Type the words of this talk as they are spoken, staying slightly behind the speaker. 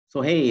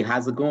So, hey,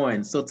 how's it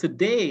going? So,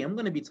 today I'm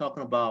going to be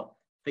talking about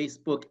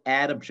Facebook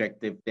ad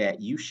objective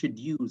that you should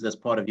use as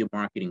part of your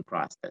marketing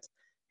process.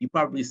 You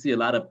probably see a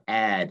lot of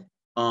ad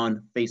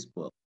on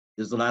Facebook.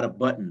 There's a lot of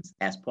buttons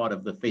as part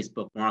of the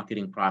Facebook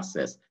marketing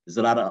process. There's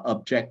a lot of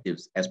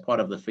objectives as part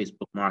of the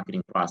Facebook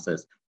marketing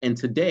process. And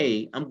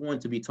today I'm going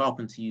to be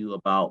talking to you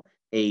about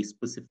a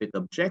specific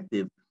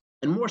objective,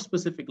 and more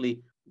specifically,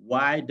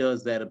 why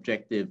does that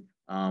objective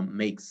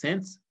make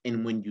sense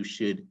and when you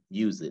should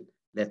use it.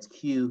 Let's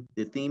cue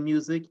the theme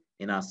music,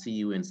 and I'll see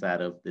you inside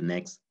of the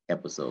next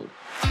episode.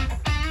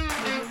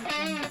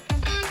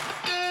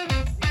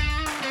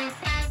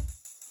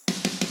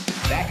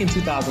 Back in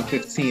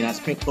 2015, I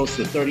spent close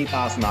to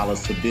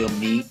 $30,000 to build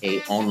me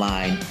a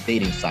online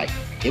dating site.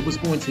 It was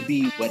going to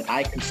be what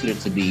I considered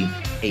to be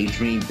a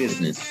dream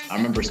business. I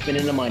remember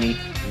spending the money,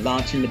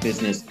 launching the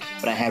business,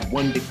 but I had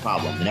one big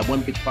problem. And that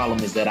one big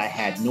problem is that I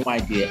had no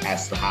idea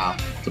as to how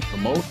to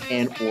promote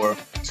and or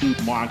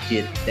to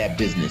market that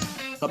business.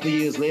 A couple of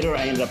years later,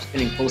 I ended up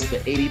spending close to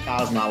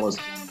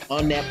 $80,000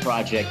 on that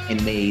project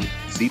and made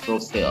zero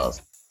sales.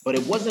 But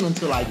it wasn't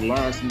until I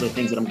learned some of the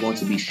things that I'm going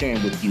to be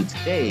sharing with you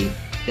today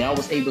that I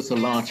was able to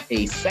launch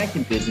a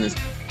second business,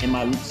 and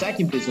my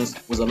second business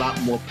was a lot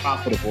more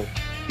profitable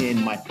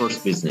than my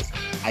first business.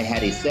 I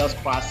had a sales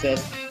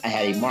process, I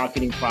had a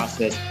marketing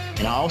process,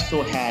 and I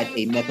also had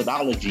a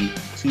methodology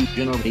to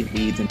generate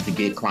leads and to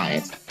get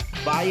clients.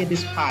 Via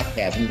this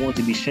podcast, I'm going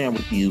to be sharing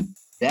with you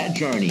that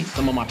journey,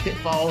 some of my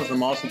pitfalls.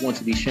 I'm also going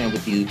to be sharing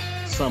with you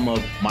some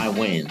of my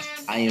wins.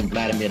 I am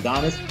Vladimir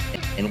Adonis,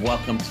 and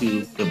welcome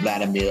to the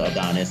Vladimir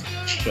Adonis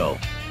Show.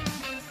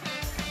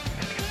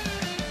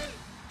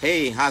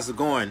 Hey, how's it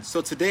going? So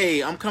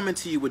today I'm coming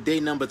to you with day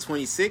number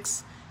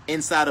 26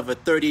 inside of a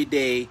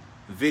 30-day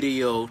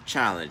video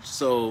challenge.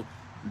 So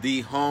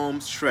the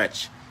home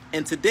stretch.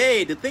 And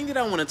today, the thing that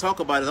I want to talk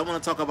about is I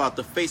want to talk about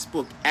the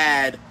Facebook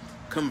ad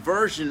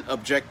conversion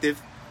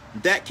objective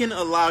that can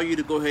allow you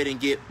to go ahead and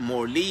get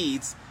more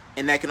leads,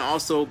 and that can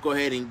also go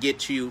ahead and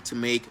get you to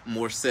make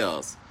more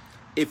sales.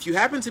 If you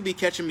happen to be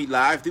catching me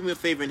live, do me a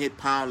favor and hit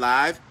pound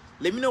live.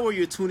 Let me know where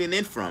you're tuning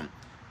in from.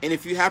 And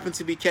if you happen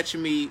to be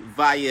catching me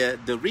via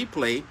the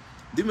replay,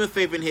 do me a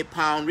favor and hit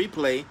pound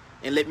replay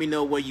and let me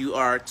know where you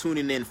are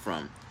tuning in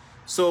from.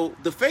 So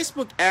the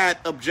Facebook ad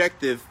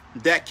objective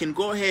that can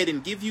go ahead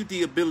and give you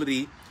the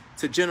ability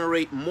to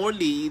generate more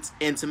leads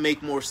and to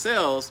make more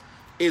sales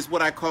is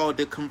what I call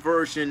the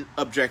conversion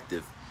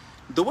objective.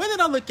 The way that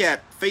I look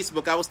at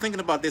Facebook, I was thinking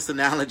about this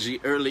analogy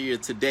earlier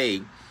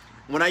today.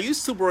 When I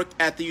used to work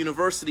at the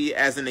university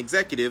as an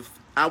executive,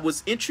 I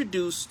was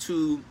introduced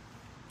to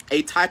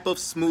a type of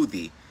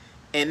smoothie.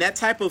 And that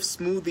type of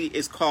smoothie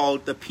is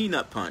called the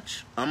peanut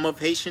punch. I'm of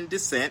Haitian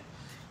descent,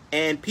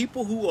 and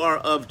people who are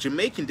of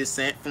Jamaican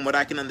descent, from what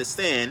I can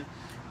understand,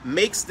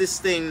 makes this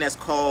thing that's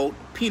called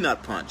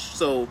peanut punch.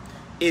 So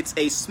it's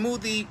a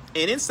smoothie,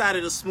 and inside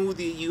of the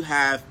smoothie you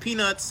have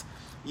peanuts,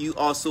 you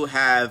also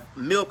have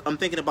milk. I'm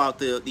thinking about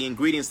the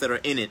ingredients that are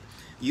in it.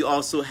 You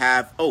also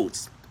have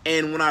oats.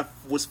 And when I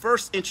was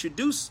first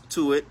introduced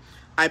to it,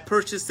 I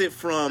purchased it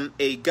from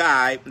a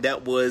guy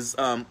that was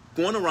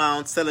going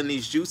around selling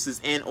these juices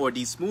and or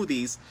these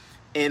smoothies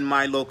in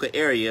my local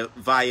area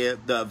via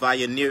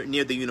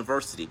near the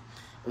university.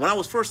 When I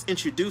was first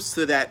introduced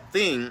to that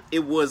thing,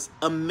 it was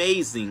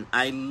amazing.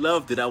 I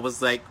loved it. I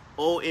was like,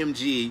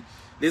 OMG,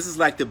 this is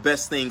like the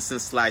best thing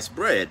since sliced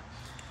bread.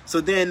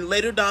 So then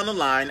later down the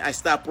line, I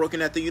stopped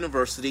working at the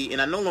university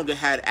and I no longer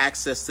had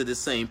access to the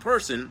same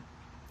person.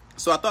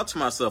 So I thought to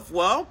myself,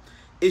 well,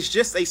 it's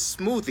just a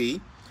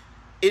smoothie.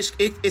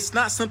 It's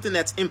not something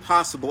that's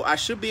impossible. I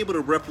should be able to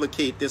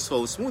replicate this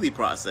whole smoothie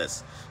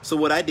process. So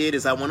what I did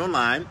is I went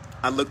online,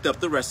 I looked up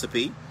the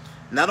recipe.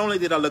 Not only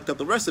did I look up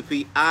the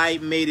recipe, I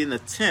made an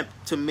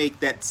attempt to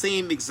make that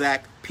same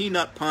exact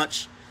peanut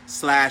punch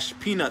 /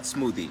 peanut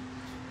smoothie.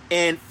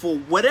 And for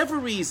whatever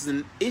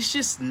reason, it's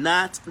just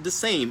not the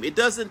same. It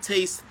doesn't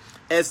taste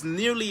as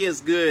nearly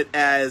as good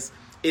as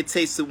it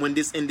tasted when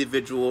this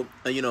individual,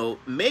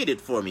 made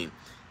it for me.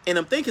 And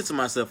I'm thinking to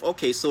myself,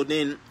 okay, so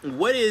then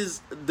what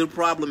is the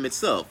problem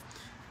itself?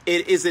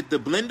 Is it the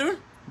blender?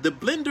 The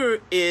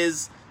blender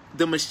is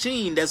the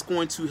machine that's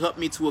going to help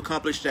me to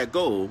accomplish that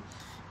goal.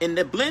 And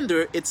the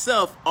blender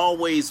itself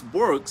always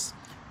works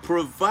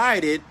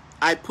provided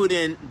I put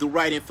in the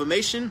right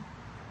information,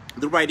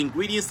 the right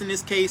ingredients in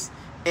this case,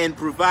 and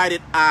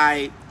provided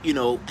I,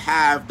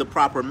 have the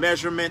proper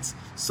measurements,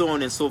 so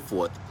on and so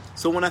forth.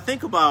 So when I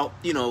think about,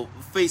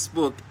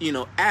 Facebook,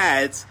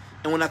 ads,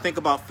 and when I think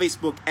about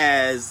Facebook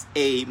as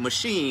a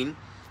machine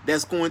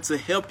that's going to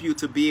help you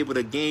to be able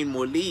to gain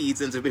more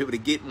leads and to be able to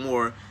get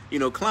more,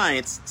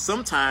 clients,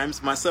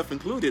 sometimes, myself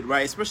included,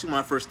 right, especially when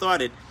I first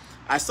started,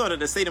 I started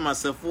to say to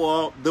myself,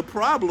 well, the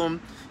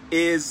problem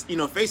is,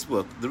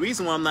 Facebook. The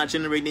reason why I'm not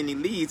generating any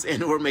leads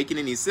and or making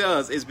any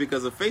sales is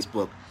because of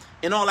Facebook.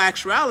 In all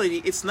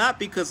actuality, it's not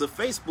because of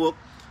Facebook.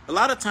 A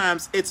lot of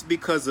times it's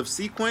because of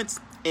sequence,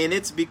 and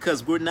it's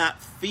because we're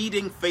not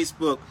feeding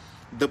Facebook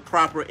the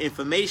proper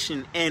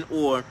information and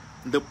or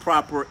the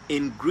proper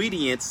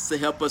ingredients to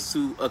help us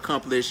to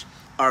accomplish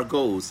our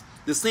goals.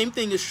 The same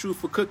thing is true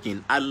for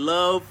cooking. I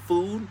love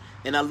food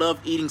and I love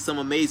eating some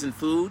amazing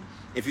food.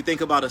 If you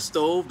think about a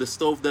stove, the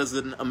stove does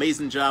an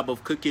amazing job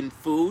of cooking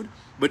food,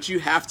 but you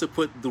have to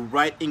put the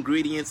right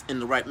ingredients in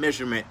the right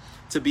measurement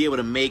to be able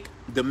to make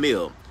the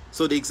meal.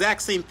 So the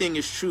exact same thing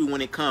is true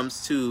when it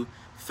comes to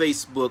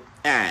Facebook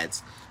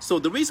ads. So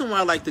the reason why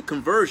I like the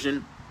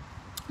conversion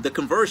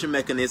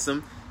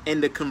mechanism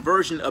and the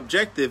conversion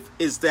objective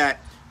is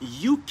that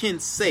you can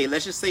say,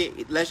 let's just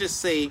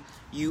say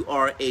you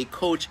are a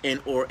coach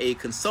and or a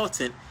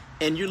consultant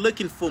and you're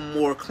looking for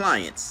more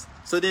clients.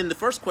 So then the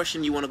first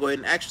question you want to go ahead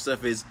and ask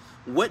yourself is,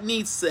 what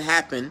needs to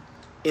happen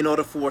in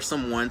order for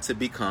someone to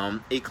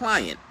become a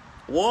client?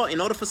 Well,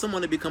 in order for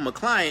someone to become a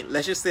client,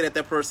 let's just say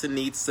that person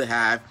needs to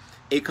have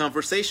a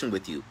conversation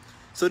with you.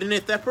 So then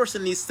if that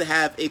person needs to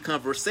have a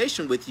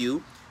conversation with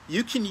you,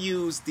 you can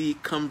use the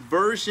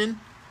conversion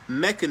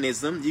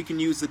mechanism, you can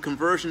use the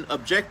conversion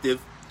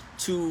objective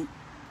to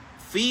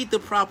feed the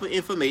proper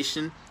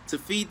information, to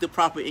feed the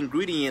proper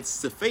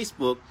ingredients to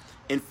Facebook,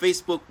 and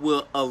Facebook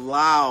will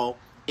allow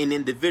an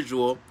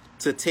individual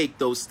to take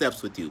those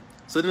steps with you.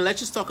 So then let's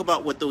just talk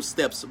about what those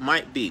steps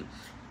might be.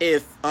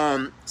 If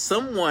in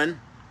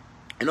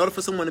order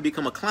for someone to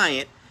become a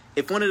client,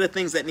 if one of the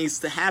things that needs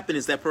to happen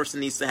is that person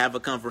needs to have a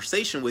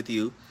conversation with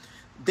you,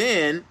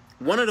 then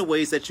one of the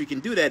ways that you can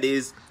do that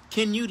is,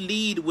 can you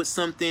lead with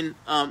something,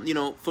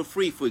 for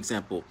free, for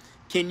example?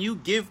 Can you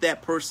give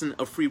that person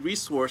a free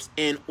resource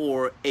and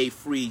or a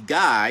free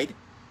guide?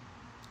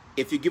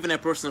 If you're giving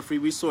that person a free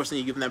resource and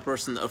you're giving that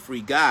person a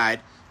free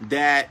guide,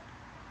 that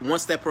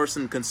once that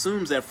person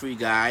consumes that free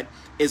guide,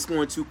 it's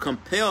going to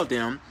compel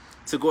them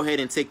to go ahead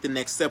and take the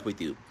next step with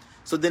you.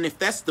 So then if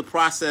that's the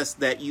process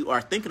that you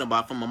are thinking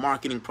about from a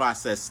marketing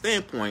process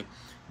standpoint,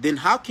 then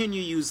how can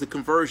you use the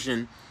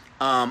conversion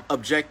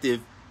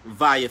objective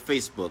via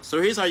Facebook?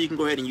 So here's how you can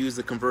go ahead and use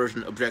the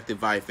conversion objective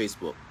via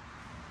Facebook.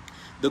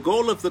 The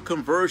goal of the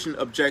conversion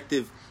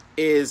objective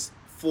is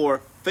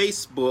for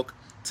Facebook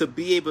to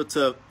be able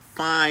to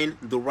find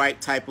the right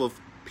type of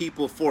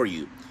people for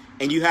you.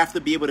 And you have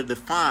to be able to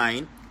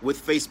define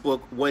with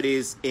Facebook what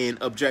is an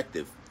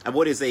objective and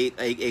what is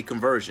a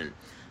conversion.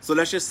 So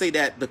let's just say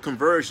that the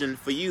conversion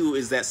for you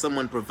is that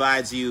someone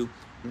provides you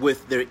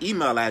with their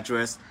email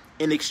address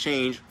in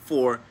exchange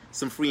for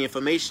some free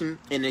information,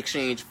 in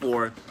exchange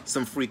for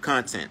some free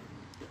content.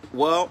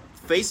 Well,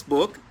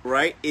 Facebook,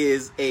 right,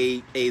 is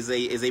a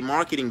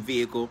marketing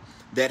vehicle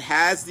that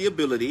has the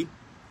ability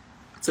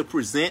to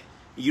present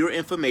your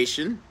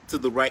information to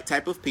the right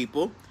type of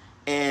people,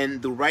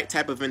 and the right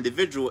type of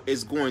individual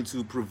is going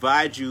to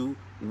provide you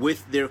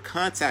with their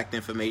contact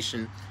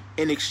information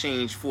in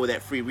exchange for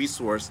that free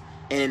resource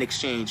and in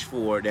exchange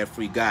for that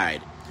free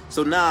guide.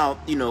 So now,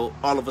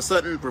 all of a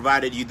sudden,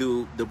 provided you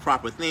do the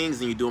proper things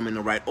and you do them in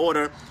the right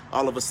order,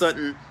 all of a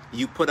sudden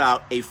you put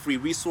out a free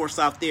resource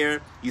out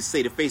there. You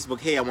say to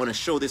Facebook, hey, I want to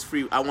show this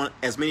free, I want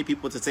as many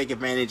people to take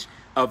advantage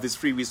of this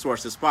free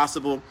resource as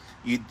possible.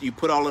 You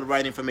put all of the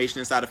right information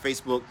inside of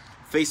Facebook.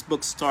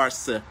 Facebook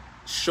starts to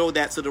show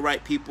that to the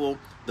right people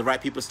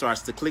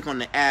starts to click on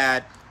the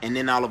ad, and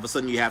then all of a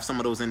sudden you have some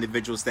of those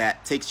individuals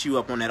that takes you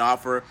up on that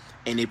offer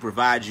and they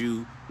provide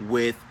you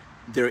with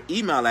their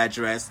email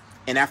address.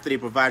 And after they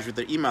provide you with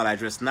their email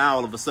address, now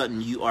all of a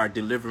sudden you are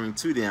delivering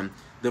to them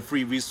the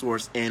free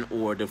resource and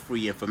or the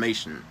free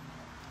information.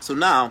 So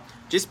now,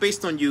 just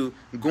based on you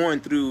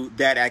going through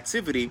that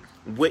activity,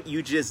 what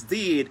you just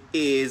did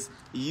is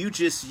you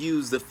just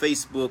used the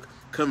Facebook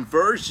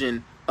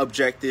conversion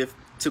objective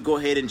to go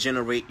ahead and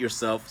generate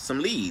yourself some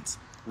leads,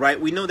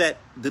 right? We know that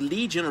the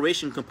lead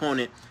generation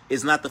component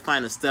is not the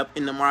final step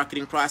in the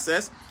marketing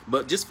process,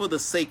 but just for the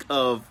sake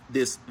of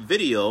this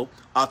video,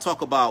 I'll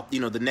talk about,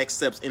 the next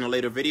steps in a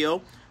later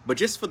video. But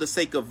just for the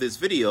sake of this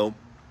video,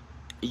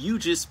 you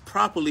just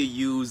properly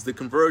use the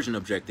conversion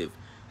objective.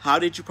 How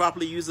did you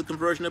properly use the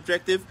conversion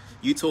objective?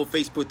 You told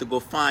Facebook to go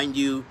find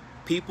you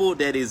people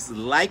that is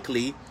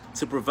likely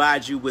to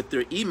provide you with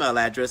their email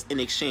address in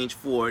exchange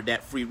for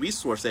that free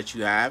resource that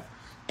you have.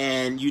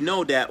 And you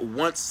know that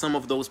once some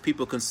of those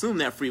people consume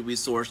that free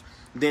resource,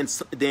 then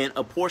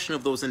a portion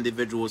of those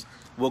individuals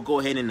will go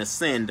ahead and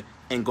ascend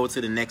and go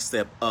to the next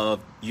step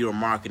of your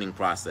marketing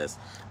process.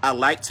 I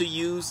like to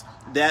use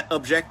that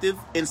objective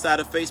inside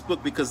of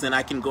Facebook because then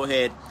I can go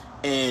ahead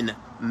and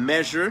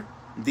measure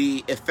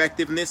the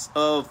effectiveness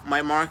of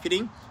my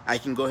marketing. I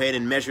can go ahead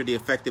and measure the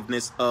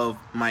effectiveness of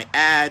my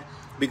ad,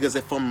 because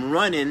if I'm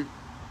running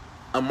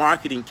a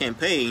marketing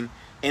campaign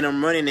and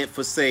I'm running it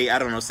for say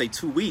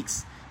 2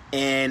 weeks,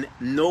 and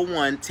no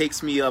one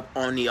takes me up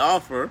on the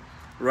offer,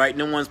 right?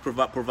 No one's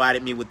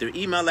provided me with their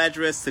email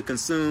address to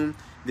consume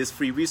this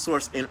free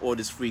resource and or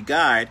this free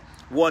guide.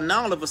 Well,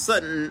 now all of a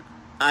sudden,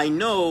 I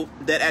know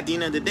that at the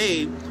end of the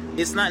day,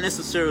 it's not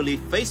necessarily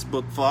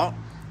Facebook's fault.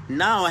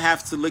 Now I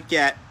have to look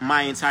at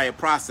my entire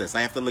process. I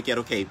have to look at,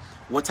 okay,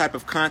 what type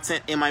of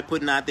content am I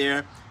putting out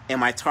there?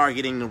 Am I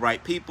targeting the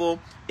right people?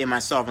 Am I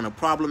solving a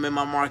problem in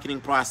my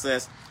marketing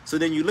process? So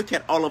then you look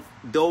at all of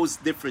those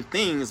different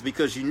things,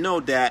 because you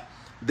know that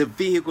the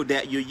vehicle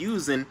that you're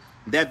using,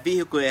 that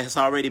vehicle has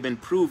already been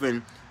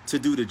proven to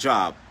do the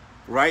job,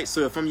 right?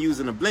 So if I'm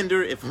using a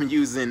blender, if I'm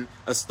using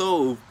a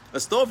stove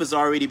has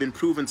already been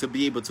proven to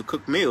be able to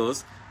cook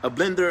meals. A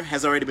blender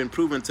has already been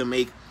proven to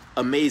make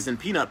amazing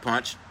peanut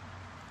punch.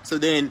 So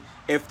then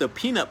if the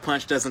peanut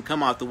punch doesn't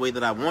come out the way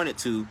that I want it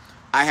to,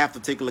 I have to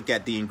take a look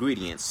at the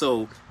ingredients.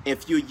 So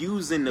if you're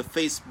using the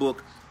Facebook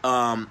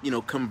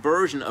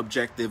conversion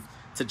objective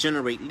to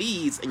generate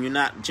leads and you're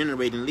not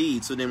generating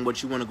leads, so then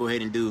what you want to go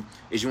ahead and do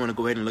is you want to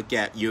go ahead and look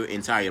at your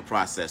entire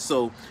process.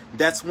 So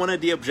that's one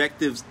of the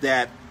objectives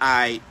that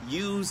I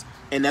use,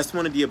 and that's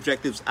one of the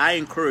objectives I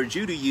encourage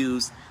you to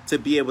use to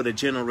be able to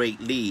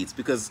generate leads,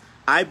 because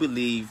I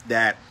believe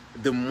that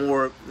the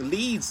more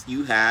leads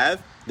you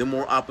have, the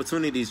more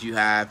opportunities you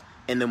have,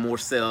 and the more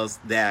sales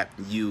that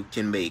you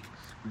can make.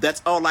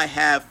 That's all I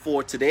have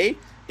for today.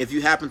 If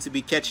you happen to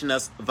be catching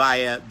us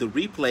via the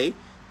replay,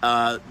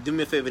 do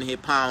me a favor and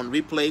hit pound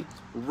replay.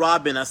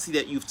 Robin, I see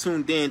that you've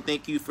tuned in.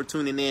 Thank you for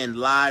tuning in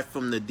live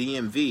from the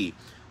DMV.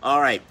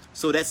 All right,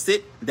 so that's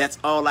it. That's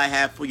all I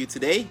have for you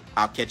today.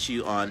 I'll catch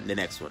you on the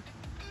next one.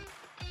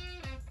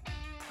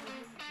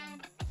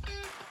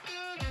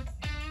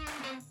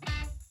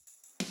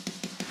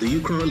 Do you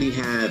currently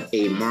have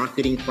a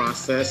marketing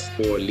process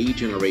or lead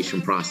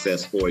generation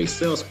process or a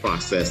sales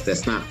process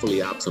that's not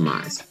fully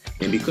optimized?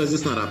 And because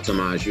it's not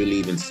optimized, you're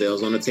leaving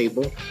sales on the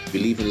table,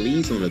 you're leaving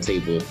leads on the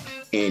table,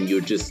 and you're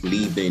just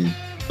leaving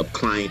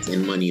clients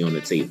and money on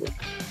the table.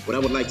 What I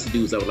would like to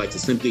do is I would like to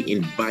simply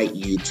invite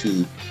you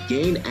to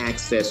gain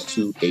access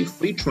to a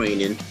free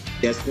training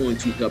that's going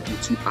to help you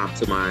to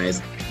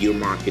optimize your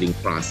marketing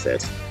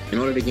process. In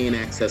order to gain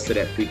access to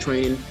that free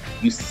training,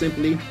 you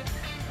simply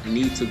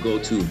need to go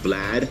to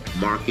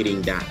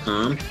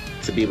vladmarketing.com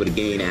to be able to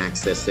gain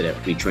access to that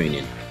free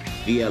training.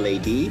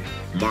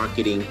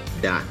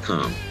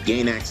 VLADmarketing.com.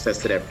 Gain access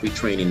to that free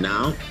training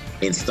now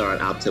and start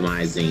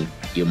optimizing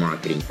your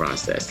marketing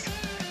process.